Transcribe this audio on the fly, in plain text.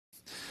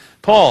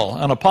Paul,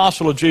 an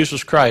apostle of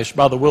Jesus Christ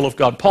by the will of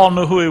God. Paul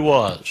knew who he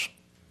was.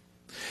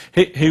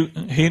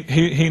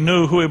 He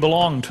knew who he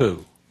belonged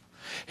to.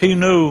 He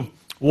knew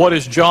what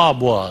his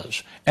job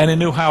was, and he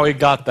knew how he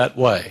got that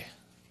way.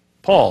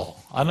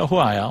 Paul, I know who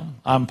I am.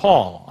 I'm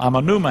Paul. I'm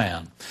a new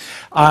man.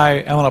 I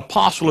am an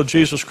apostle of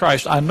Jesus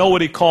Christ. I know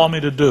what he called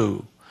me to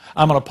do.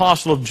 I'm an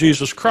apostle of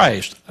Jesus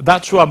Christ.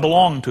 That's who I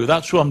belong to.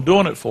 That's who I'm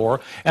doing it for.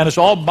 And it's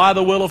all by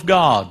the will of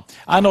God.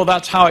 I know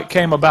that's how it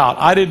came about.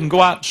 I didn't go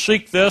out and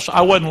seek this.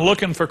 I wasn't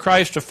looking for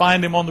Christ to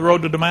find him on the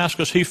road to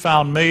Damascus. He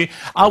found me.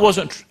 I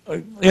wasn't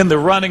in the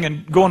running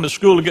and going to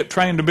school to get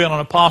trained to be an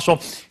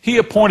apostle. He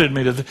appointed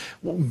me to.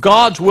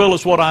 God's will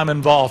is what I'm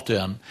involved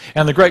in.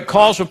 And the great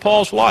cause of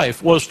Paul's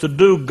life was to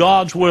do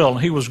God's will.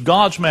 He was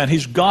God's man.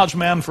 He's God's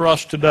man for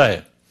us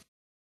today.